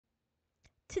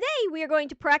Today we are going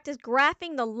to practice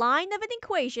graphing the line of an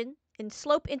equation in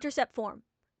slope-intercept form.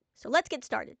 So let's get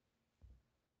started.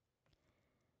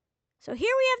 So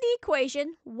here we have the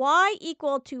equation y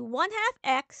equal to 1/2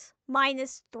 x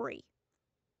minus 3.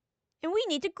 And we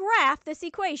need to graph this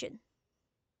equation.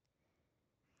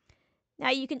 Now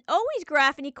you can always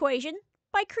graph an equation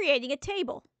by creating a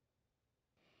table.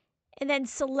 And then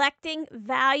selecting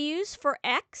values for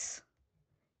x,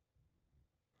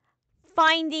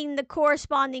 finding the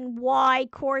corresponding y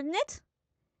coordinate,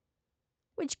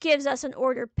 which gives us an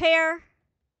ordered pair.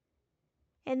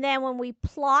 And then when we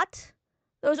plot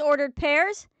those ordered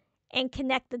pairs and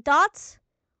connect the dots,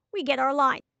 we get our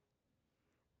line.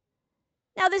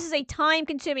 Now this is a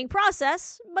time-consuming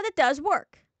process, but it does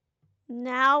work.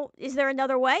 Now, is there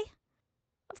another way?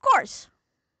 Of course.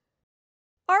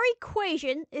 Our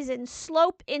equation is in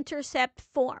slope-intercept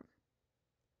form.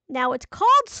 Now it's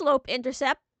called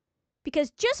slope-intercept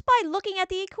because just by looking at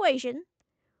the equation,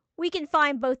 we can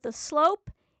find both the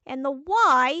slope and the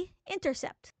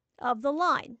y-intercept of the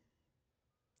line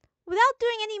without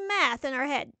doing any math in our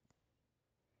head.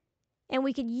 And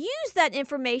we can use that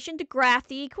information to graph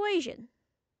the equation.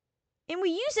 And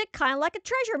we use it kind of like a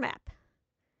treasure map.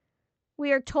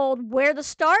 We are told where to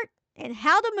start and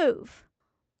how to move.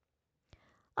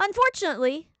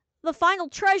 Unfortunately, the final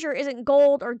treasure isn't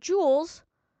gold or jewels,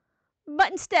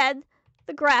 but instead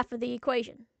the graph of the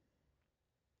equation.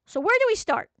 So where do we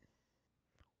start?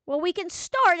 Well, we can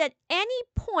start at any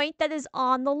point that is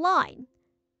on the line.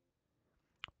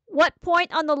 What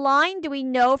point on the line do we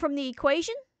know from the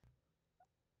equation?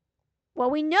 Well,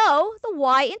 we know the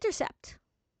y-intercept.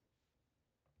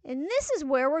 And this is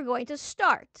where we're going to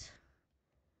start.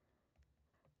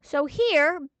 So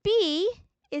here, b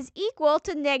is equal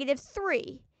to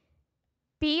 -3.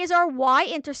 b is our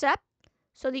y-intercept,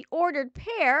 so the ordered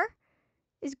pair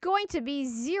is going to be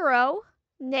 0,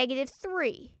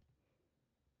 -3.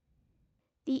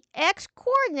 The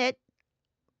x-coordinate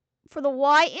for the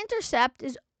y-intercept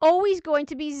is always going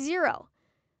to be 0.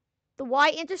 The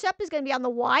y-intercept is going to be on the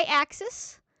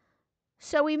y-axis,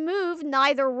 so we move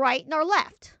neither right nor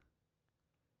left.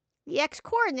 The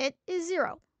x-coordinate is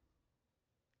 0.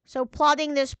 So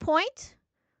plotting this point,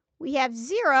 we have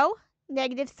 0,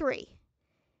 -3.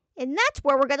 And that's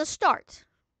where we're going to start.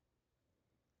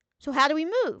 So how do we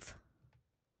move?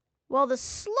 Well, the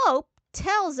slope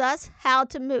tells us how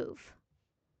to move.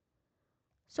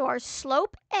 So our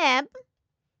slope m,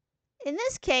 in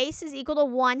this case, is equal to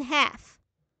 1/2.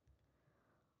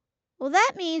 Well,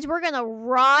 that means we're going to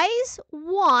rise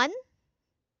 1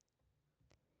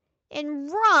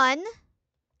 and run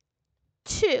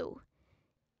 2.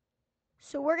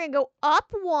 So we're going to go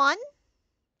up 1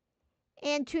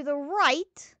 and to the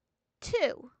right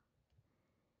 2.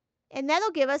 And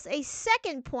that'll give us a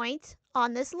second point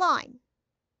on this line.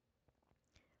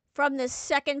 From this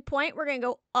second point, we're going to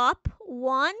go up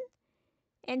 1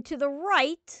 and to the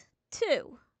right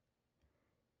 2,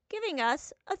 giving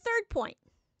us a third point.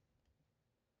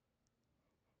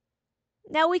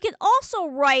 Now we can also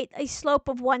write a slope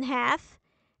of 1/2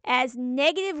 as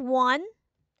 -1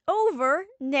 over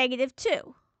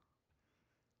 -2.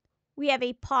 We have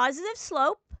a positive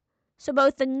slope, so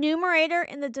both the numerator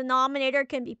and the denominator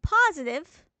can be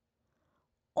positive,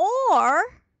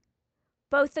 or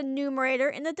both the numerator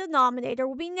and the denominator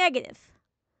will be negative.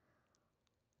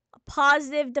 A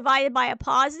positive divided by a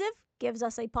positive gives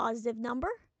us a positive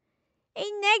number. A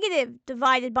negative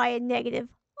divided by a negative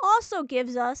also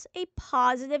gives us a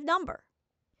positive number.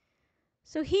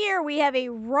 So here we have a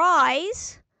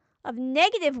rise of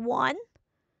 -1,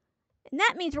 and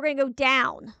that means we're going to go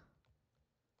down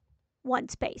 1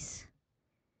 space.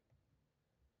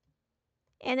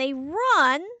 And a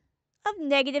run of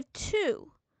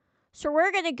 -2. So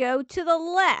we're going to go to the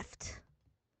left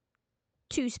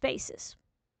 2 spaces.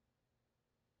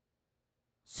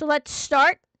 So let's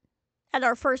start at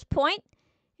our first point,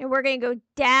 and we're going to go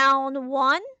down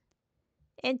 1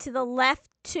 and to the left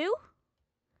 2.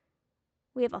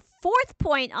 We have a fourth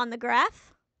point on the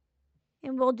graph,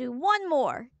 and we'll do one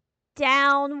more.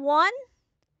 Down 1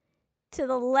 to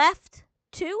the left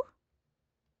 2.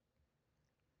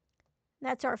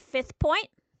 That's our fifth point.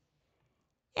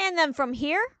 And then from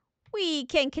here, we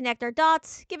can connect our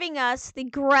dots, giving us the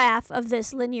graph of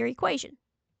this linear equation.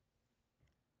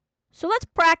 So let's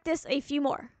practice a few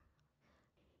more.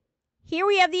 Here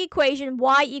we have the equation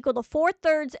y equal to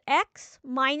 4/3 x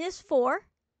minus 4.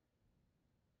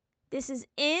 This is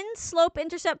in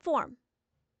slope-intercept form.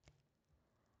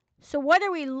 So what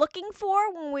are we looking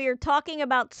for when we are talking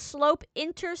about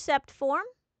slope-intercept form?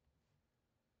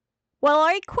 Well,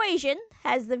 our equation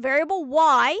has the variable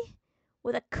y,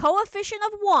 with a coefficient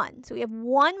of 1. So we have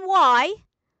 1y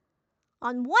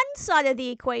on one side of the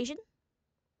equation.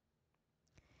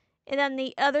 And on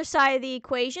the other side of the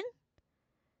equation,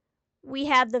 we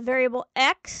have the variable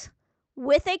x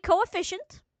with a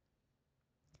coefficient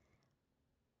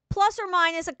plus or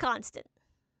minus a constant.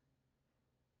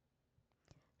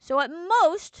 So at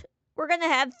most, we're going to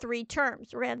have 3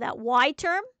 terms. We're going to have that y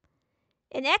term,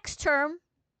 an x term,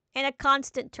 and a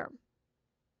constant term.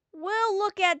 We'll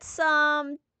look at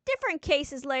some different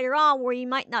cases later on where you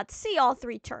might not see all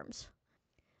 3 terms.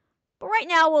 But right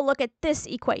now, we'll look at this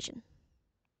equation.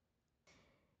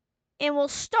 And we'll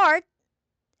start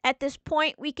at this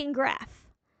point we can graph.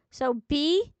 So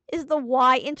b is the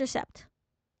y-intercept.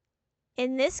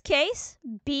 In this case,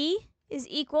 b is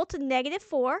equal to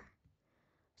 -4.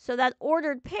 So that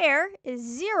ordered pair is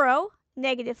 0,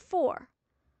 -4.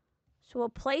 So we'll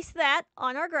place that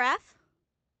on our graph.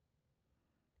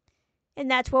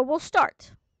 And that's where we'll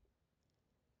start.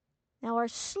 Now our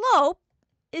slope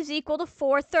is equal to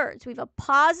 4/3. We have a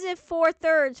positive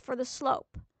 4/3 for the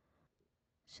slope.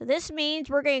 So this means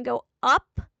we're going to go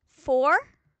up 4.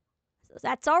 So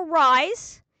that's our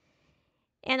rise.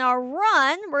 And our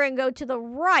run, we're going to go to the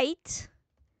right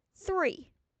 3.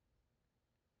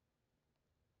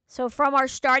 So from our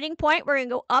starting point, we're going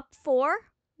to go up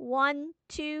 4. 1,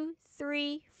 2,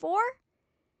 3, 4.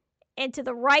 And to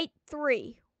the right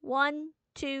 3. 1,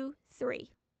 2, 3.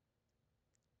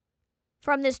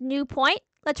 From this new point,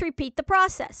 let's repeat the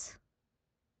process.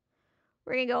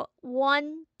 We're going to go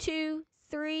 1, 2,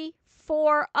 3,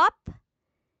 4 up,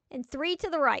 and 3 to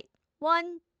the right.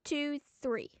 1, 2,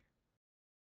 3.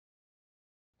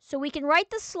 So we can write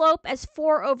the slope as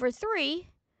 4/3.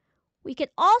 We can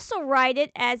also write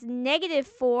it as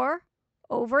 -4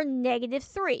 over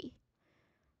 -3.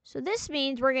 So this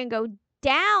means we're going to go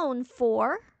down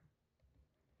 4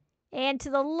 and to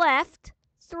the left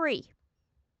 3.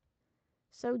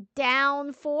 So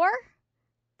down 4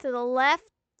 to the left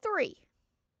 3.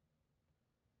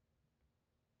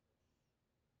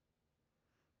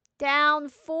 Down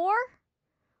 4.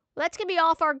 Well, that's going to be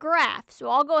off our graph, so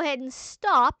I'll go ahead and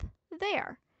stop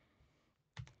there.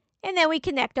 And then we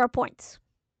connect our points.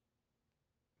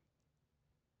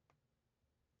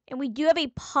 And we do have a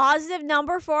positive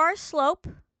number for our slope.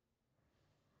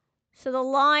 So the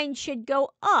line should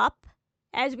go up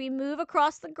as we move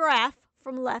across the graph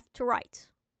from left to right.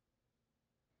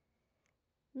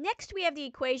 Next, we have the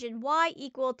equation y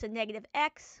equal to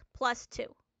 -x plus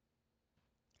 2.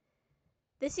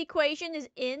 This equation is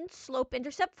in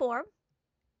slope-intercept form.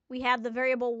 We have the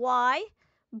variable y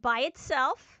by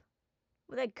itself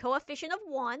with a coefficient of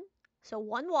 1, so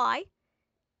 1y,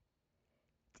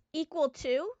 equal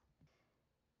to.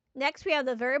 Next, we have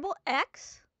the variable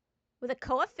x with a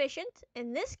coefficient.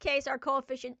 In this case, our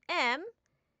coefficient m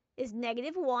is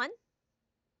 -1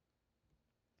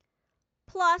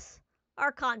 plus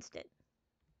our constant.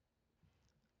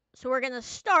 So we're going to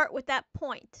start with that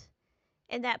point.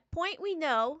 And that point we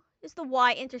know is the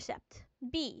y-intercept,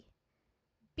 b.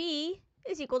 b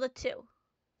is equal to 2.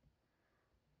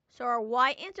 So our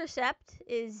y-intercept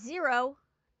is 0,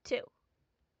 2.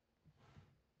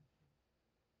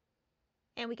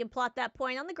 And we can plot that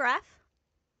point on the graph.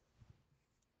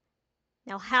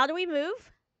 Now, how do we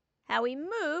move? How we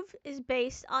move is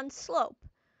based on slope.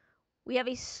 We have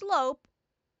a slope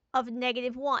of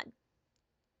 -1.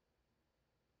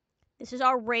 This is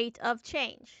our rate of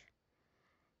change.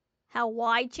 How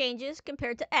y changes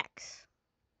compared to x.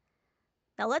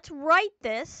 Now let's write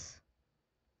this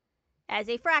as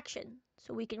a fraction.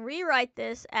 So we can rewrite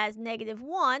this as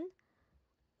 -1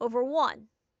 over 1.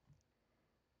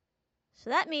 So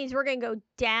that means we're going to go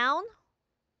down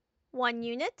 1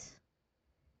 unit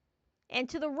and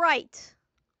to the right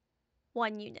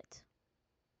 1 unit.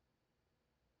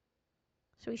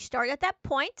 So we start at that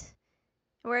point,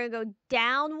 and we're going to go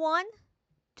down 1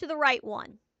 to the right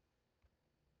 1.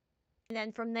 And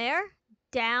then from there,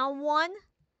 down 1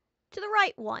 to the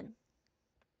right 1.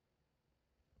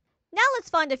 Now let's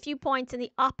find a few points in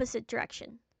the opposite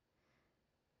direction.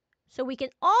 So we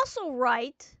can also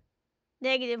write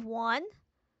 -1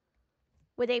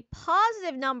 with a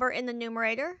positive number in the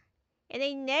numerator and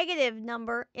a negative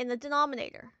number in the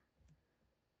denominator.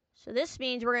 So this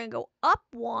means we're going to go up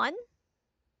 1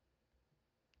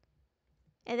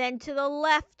 and then to the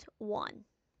left 1.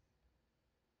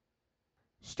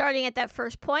 Starting at that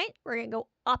first point, we're going to go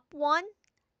up 1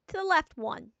 to the left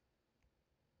 1.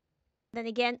 Then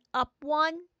again, up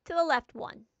 1 to the left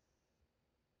 1.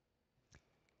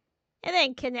 And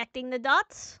then connecting the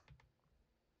dots,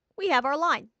 we have our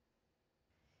line.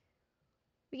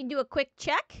 We can do a quick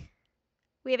check.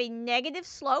 We have a negative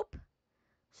slope,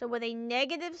 So with a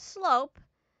negative slope,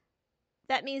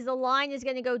 that means the line is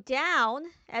going to go down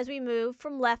as we move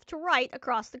from left to right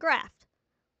across the graph,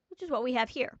 which is what we have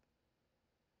here.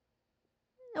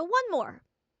 Now one more.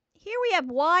 Here we have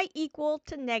y equal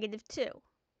to -2.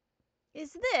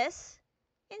 Is this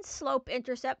in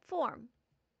slope-intercept form?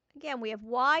 Again, we have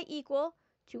y equal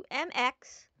to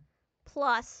mx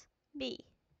plus b.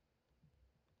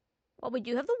 Well, we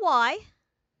do have the y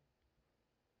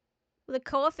with a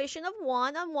coefficient of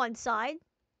 1 on one side.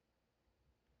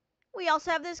 We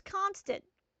also have this constant.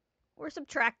 We're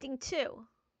subtracting 2.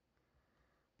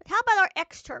 But how about our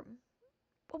x term?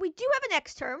 Well, we do have an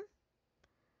x term,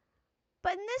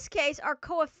 but in this case, our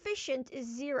coefficient is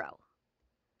 0.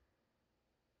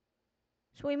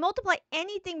 So we multiply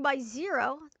anything by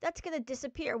 0, that's going to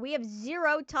disappear. We have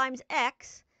 0 times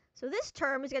x, so this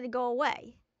term is going to go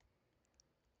away,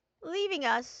 leaving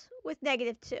us with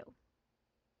 -2,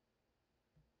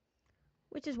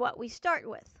 which is what we start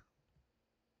with.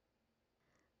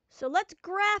 So let's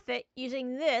graph it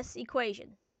using this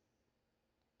equation.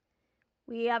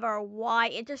 We have our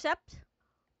y-intercept.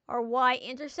 Our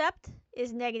y-intercept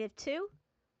is -2,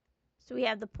 so we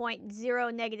have the point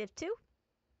 0, -2.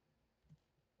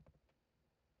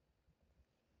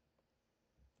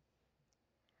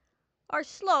 Our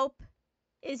slope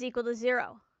is equal to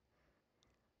 0.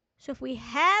 So if we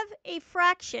have a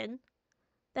fraction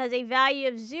that has a value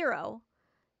of 0,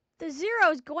 the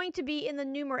 0 is going to be in the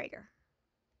numerator.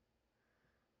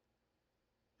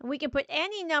 And we can put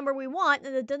any number we want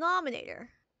in the denominator,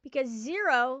 because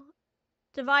 0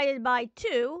 divided by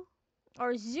 2,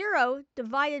 or 0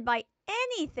 divided by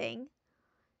anything,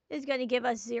 is going to give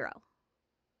us 0.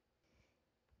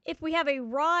 If we have a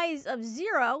rise of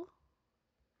 0,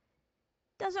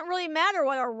 doesn't really matter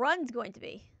what our run's going to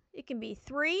be. It can be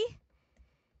 3,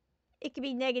 it can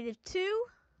be -2.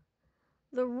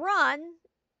 The run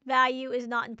value is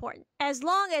not important, as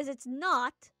long as it's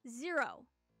not 0.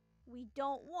 We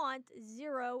don't want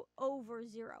 0 over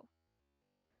 0.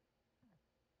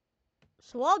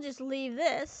 So I'll just leave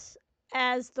this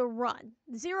as the run,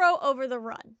 0 over the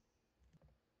run.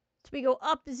 So we go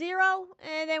up 0,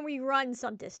 and then we run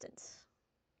some distance.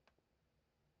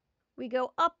 We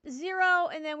go up 0,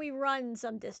 and then we run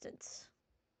some distance.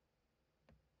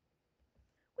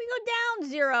 We go down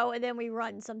 0, and then we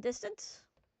run some distance.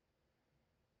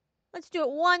 Let's do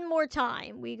it one more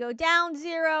time. We go down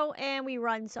 0, and we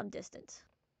run some distance.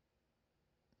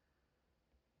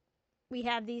 We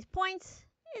have these points,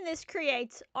 and this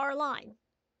creates our line.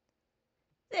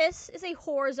 This is a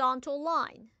horizontal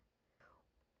line.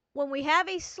 When we have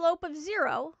a slope of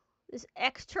 0, this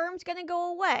x term is going to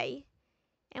go away,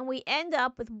 and we end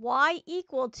up with y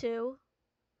equal to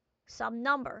some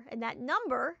number, and that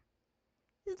number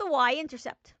is the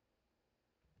y-intercept.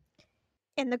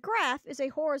 And the graph is a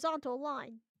horizontal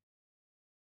line.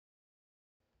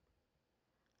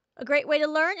 A great way to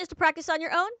learn is to practice on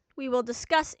your own. We will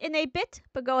discuss in a bit,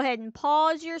 but go ahead and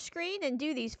pause your screen and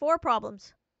do these 4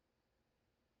 problems.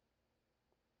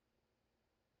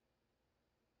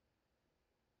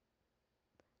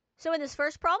 So in this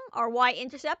first problem, our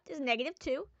y-intercept is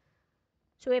 -2.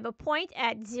 So we have a point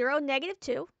at 0,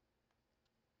 -2.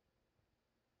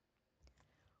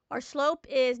 Our slope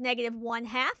is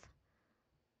 -1/2.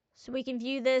 So we can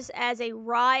view this as a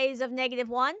rise of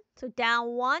 -1, so down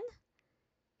 1,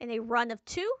 and a run of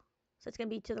 2. So it's going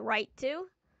to be to the right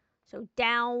 2. So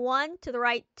down 1 to the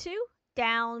right 2,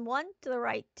 down 1 to the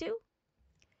right 2.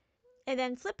 And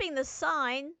then flipping the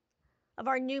sign of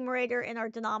our numerator and our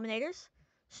denominators.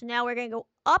 So now we're going to go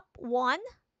up 1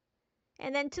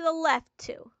 and then to the left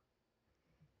 2,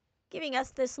 giving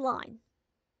us this line.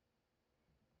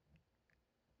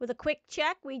 With a quick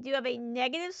check, we do have a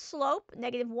negative slope,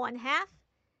 -1/2,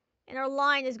 and our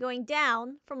line is going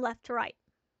down from left to right.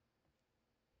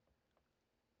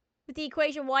 With the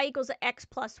equation y equals to x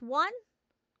plus 1,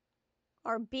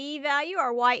 our b value,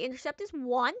 our y-intercept, is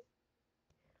 1.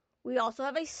 We also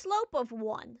have a slope of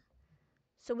 1.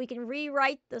 So we can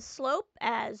rewrite the slope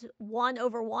as 1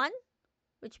 over 1,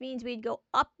 which means we'd go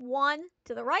up 1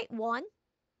 to the right 1.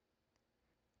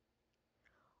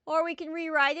 Or we can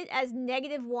rewrite it as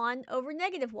 -1 over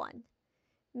 -1,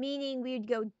 meaning we'd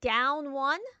go down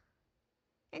 1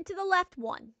 and to the left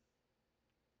 1.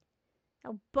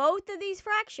 Now both of these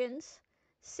fractions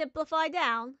simplify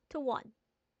down to 1.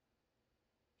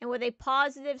 And with a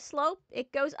positive slope,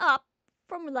 it goes up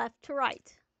from left to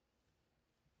right.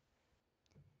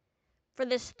 For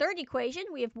this third equation,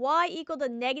 we have y equal to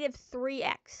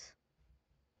 -3x.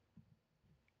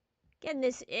 Again,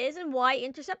 this is in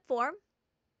y-intercept form.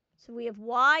 So we have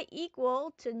y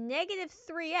equal to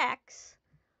 -3x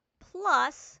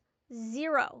plus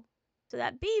 0. So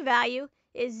that b value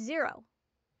is 0.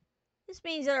 This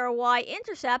means that our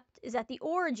y-intercept is at the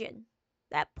origin,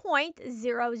 that point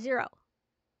 0, 0.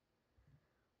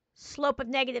 Slope of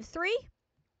negative 3,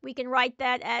 we can write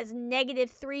that as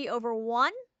negative 3 over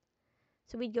 1.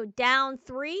 So we'd go down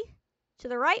 3 to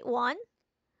the right 1,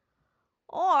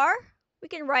 or we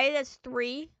can write it as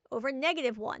 3 over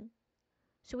negative 1.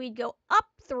 So we'd go up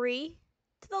 3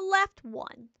 to the left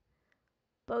 1.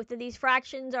 Both of these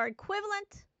fractions are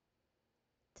equivalent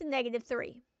to negative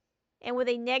 3. And with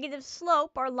a negative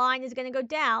slope, our line is going to go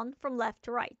down from left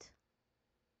to right.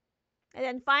 And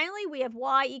then finally, we have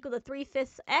y equal to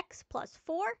 3/5 x plus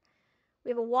 4. We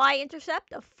have a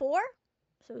y-intercept of 4,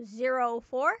 so 0,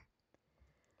 4.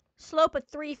 Slope of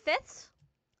 3/5.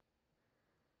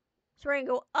 So we're going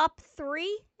to go up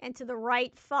 3 and to the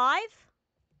right 5.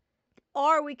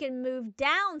 Or we can move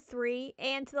down 3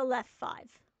 and to the left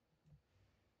 5.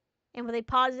 And with a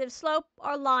positive slope,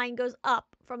 our line goes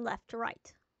up from left to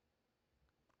right.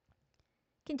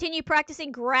 Continue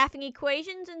practicing graphing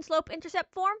equations in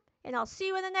slope-intercept form, and I'll see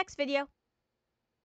you in the next video.